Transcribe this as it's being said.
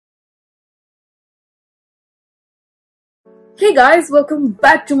Hey guys, welcome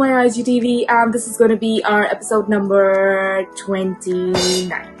back to my IGTV, and this is going to be our episode number 29.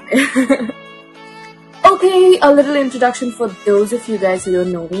 Okay, a little introduction for those of you guys who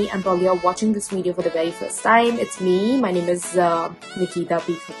don't know me and probably are watching this video for the very first time. It's me. My name is Nikita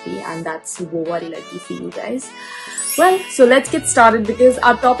P50, and that's Wowari Lucky for you guys. Well, so let's get started because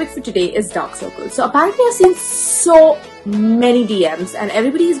our topic for today is dark circles. So apparently I've seen so many DMs and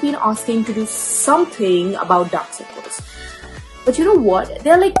everybody has been asking to do something about dark circles. But you know what?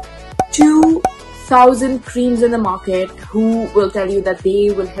 There are like 2,000 creams in the market who will tell you that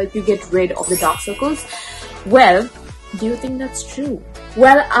they will help you get rid of the dark circles. Well, do you think that's true?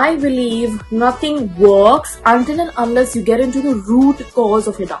 Well, I believe nothing works until and unless you get into the root cause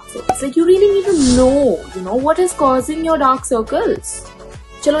of your dark circles. Like, you really need to know, what is causing your dark circles.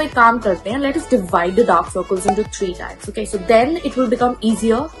 Chalo, ek kaam karte hain. Let us divide the dark circles into 3 types. Okay, so then it will become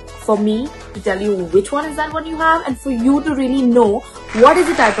easier for me to tell you which one is that one you have, and for you to really know what is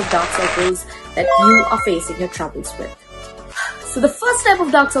the type of dark circles that you are facing your troubles with. So the first type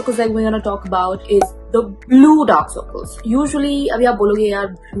of dark circles that we're going to talk about is the blue dark circles. Usually, abhi aap bologe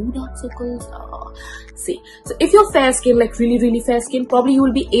yaar, blue dark circles? See, so if you're fair skin, like really fair skin, probably you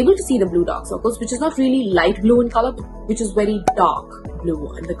will be able to see the blue dark circles, which is not really light blue in color, which is very dark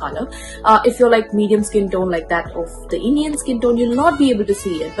blue in the color. If you're like medium skin tone like that of the Indian skin tone, you'll not be able to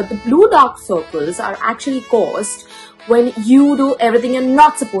see it. But the blue dark circles are actually caused when you do everything you're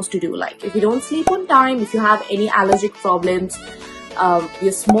not supposed to do. Like if you don't sleep on time, if you have any allergic problems,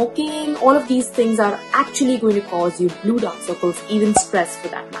 you're smoking, all of these things are actually going to cause you blue dark circles, even stress for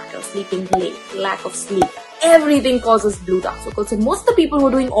that matter, sleeping late, lack of sleep, everything causes blue dark circles. So most of the people who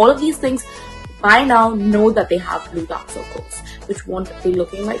are doing all of these things by now know that they have blue dark circles, which won't be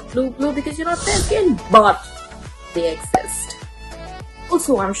looking like blue because you're not fair skin, but they exist.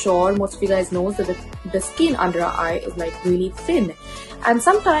 Also, I'm sure most of you guys know that the skin under our eye is like really thin. And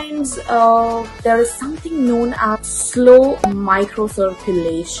sometimes there is something known as slow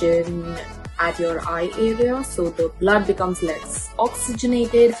microcirculation at your eye area. So the blood becomes less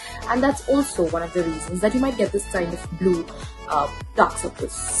oxygenated. And that's also one of the reasons that you might get this kind of blue dark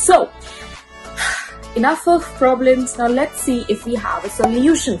circles. So, enough of problems. Now let's see if we have a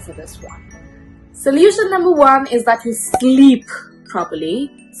solution for this one. Solution number 1 is that you sleep properly.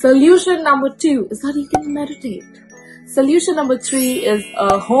 Solution number 2 is that you can meditate. Solution number 3 is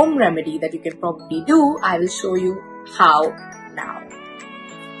a home remedy that you can probably do. I will show you how now.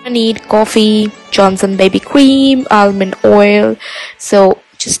 I need coffee, Johnson baby cream, almond oil. So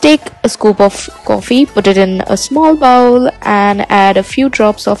just take a scoop of coffee, put it in a small bowl and add a few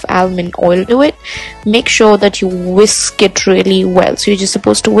drops of almond oil to it. Make sure that you whisk it really well. So you're just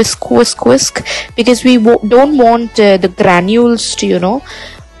supposed to whisk because we don't want the granules to,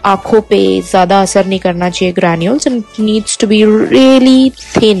 आँखों पे ज़्यादा असर नहीं करना चाहिए granules, and it needs to be really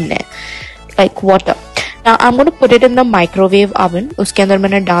thin like water. Now I'm going to put it in the microwave oven. उसके अंदर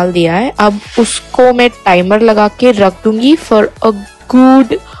मैंने डाल दिया है. अब उसको मैं टाइमर लगा के रख दूंगी for a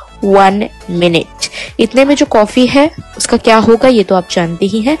good 1 minute. इतने में जो कॉफी है उसका क्या होगा ये तो आप जानते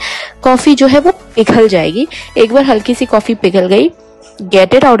ही हैं. कॉफी जो है वो पिघल जाएगी. एक बार हल्की सी कॉफी पिघल गई,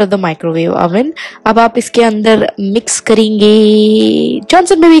 get it out of the microwave oven. अब आप इसके अंदर मिक्स करेंगे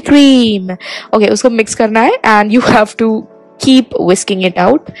Johnson baby cream. Okay, उसको मिक्स करना है and you have to keep whisking it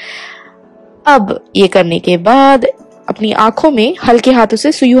out. अब ये करने के बाद अपनी आंखों में हल्के हाथों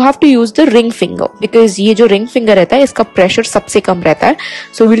से, so you have to use the ring finger because ये जो ring finger रहता है इसका pressure सबसे कम रहता है.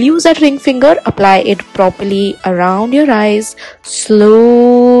 So we'll use that ring finger, apply it properly around your eyes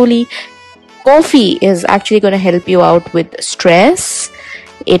slowly. Coffee is actually going to help you out with stress.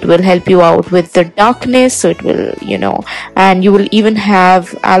 It will help you out with the darkness. So it will, and you will even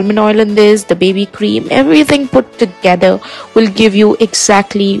have almond oil in this, the baby cream, everything put together will give you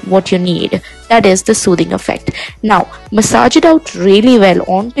exactly what you need. That is the soothing effect. Now, massage it out really well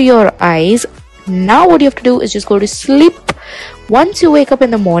onto your eyes. Now what you have to do is just go to sleep. Once you wake up in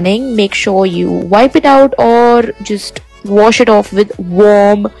the morning, make sure you wipe it out or just wash it off with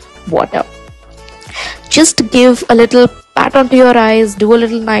warm water. Just give a little pat onto your eyes, do a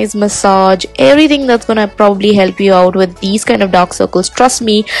little nice massage, everything that's gonna probably help you out with these kind of dark circles. Trust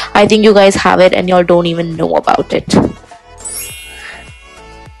me, I think you guys have it and y'all don't even know about it.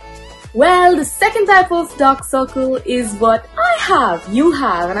 Well, the second type of dark circle is what I have, you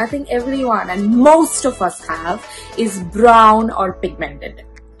have, and I think everyone and most of us have, is brown or pigmented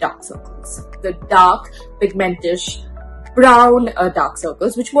dark circles. The dark, pigmentish brown dark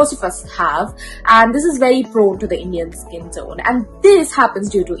circles, which most of us have, and this is very prone to the Indian skin tone, and this happens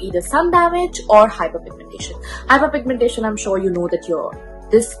due to either sun damage or hyperpigmentation. Hyperpigmentation, I'm sure you know that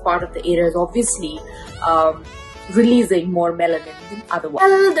this part of the area is obviously releasing more melanin than otherwise.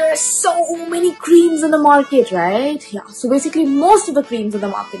 Well, there are so many creams in the market, right? Yeah, so basically most of the creams in the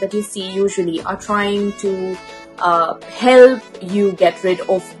market that you see usually are trying to help you get rid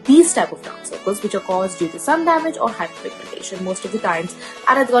of these type of dark circles which are caused due to sun damage or hyperpigmentation most of the times,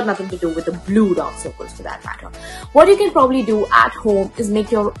 and it's got nothing to do with the blue dark circles for that matter. What you can probably do at home is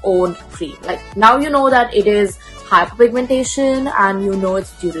make your own cream. Like, now you know that it is hyperpigmentation and you know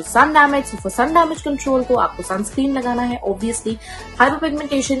it's due to sun damage, so for sun damage control ko aapko sunscreen lagana hai. Obviously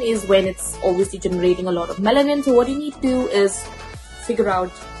hyperpigmentation is when it's obviously generating a lot of melanin, so what you need to do is figure out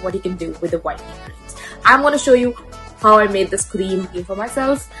what you can do with the whitening creams. I'm going to show you how I made this cream for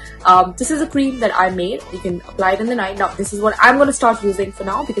myself. This is a cream that I made. You can apply it in the night. Now, this is what I'm going to start using for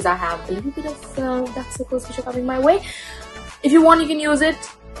now because I have a little bit of dark circles which are coming my way. If you want, you can use it.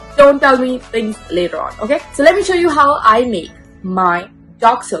 Don't tell me things later on, okay? So let me show you how I make my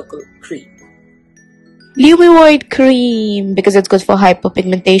dark circle cream. Luminoid cream because it's good for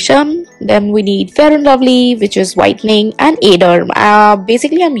hyperpigmentation. Then we need Fair and Lovely, which is whitening, and Aderm.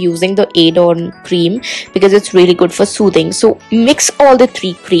 Basically I'm using the Aderm cream because it's really good for soothing. So mix all the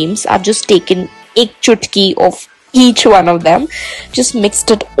three creams. I've just taken ek chutki of each one of them, just mixed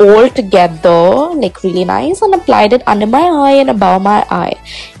it all together like really nice and applied it under my eye and above my eye.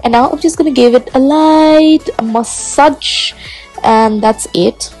 And now I'm just gonna give it a light massage, and that's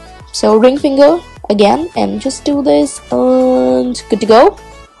it. So ring finger again and just do this and good to go.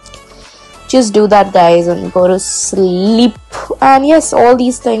 Just do that, guys, and go to sleep. And yes, all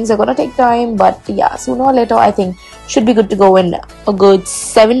these things are gonna take time, but yeah, sooner or later I think should be good to go. In a good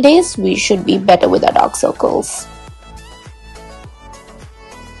 7 days we should be better with our dark circles.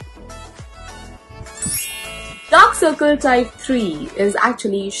 Dark circle type 3 is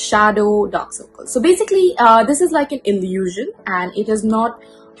actually shadow dark circle. So basically this is like an illusion and it is not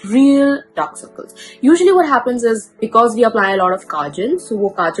real dark circles. Usually what happens is because we apply a lot of kajal, so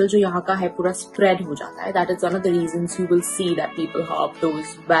wo kajal jo yahan ka hai pura spread ho jata hai. That is one of the reasons you will see that people have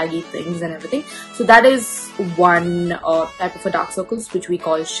those baggy things and everything. So that is one type of a dark circles which we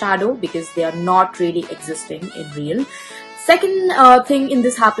call shadow because they are not really existing in real. Second thing in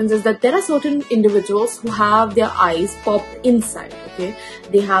this happens is that there are certain individuals who have their eyes pop inside, okay?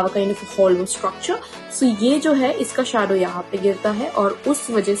 They have a kind of a hollow structure. So ये जो है इसका shadow यहाँ पे गिरता है और उस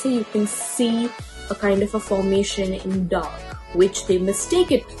वजह से you can see a kind of a formation in dark, which they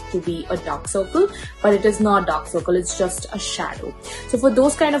mistake it to be a dark circle, but it is not dark circle, it's just a shadow. So for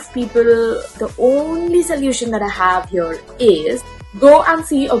those kind of people, the only solution that I have here is go and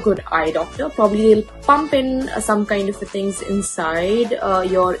see a good eye doctor. Probably they'll pump in some kind of things inside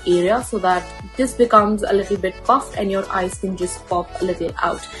your area so that this becomes a little bit puffed and your eyes can just pop a little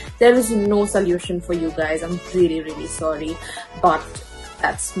out. There is no solution for you guys. I'm really sorry, but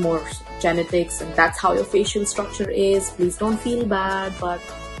that's more genetics and that's how your facial structure is. Please don't feel bad, but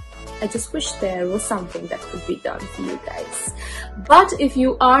I just wish there was something that could be done for you guys. But if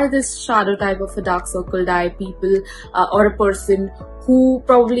you are this shadow type of a dark circle type people or a person who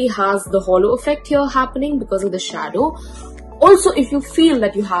probably has the hollow effect here happening because of the shadow, also if you feel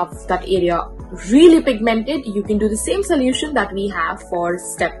that you have that area really pigmented, you can do the same solution that we have for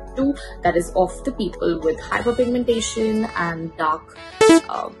step 2, that is of the people with hyperpigmentation and dark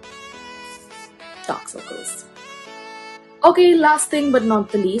circles. Okay, last thing but not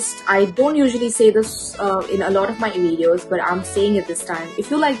the least, I don't usually say this in a lot of my videos, but I'm saying it this time.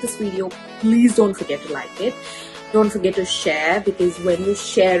 If you like this video, please don't forget to like it. Don't forget to share, because when you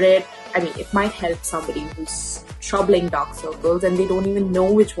share it, I mean, it might help somebody who's troubling dark circles and they don't even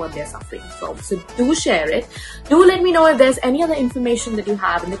know which one they're suffering from. So do share it. Do let me know if there's any other information that you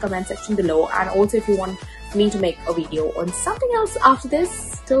have in the comment section below, and also if you want me to make a video on something else after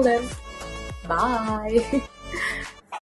this. Till then, bye.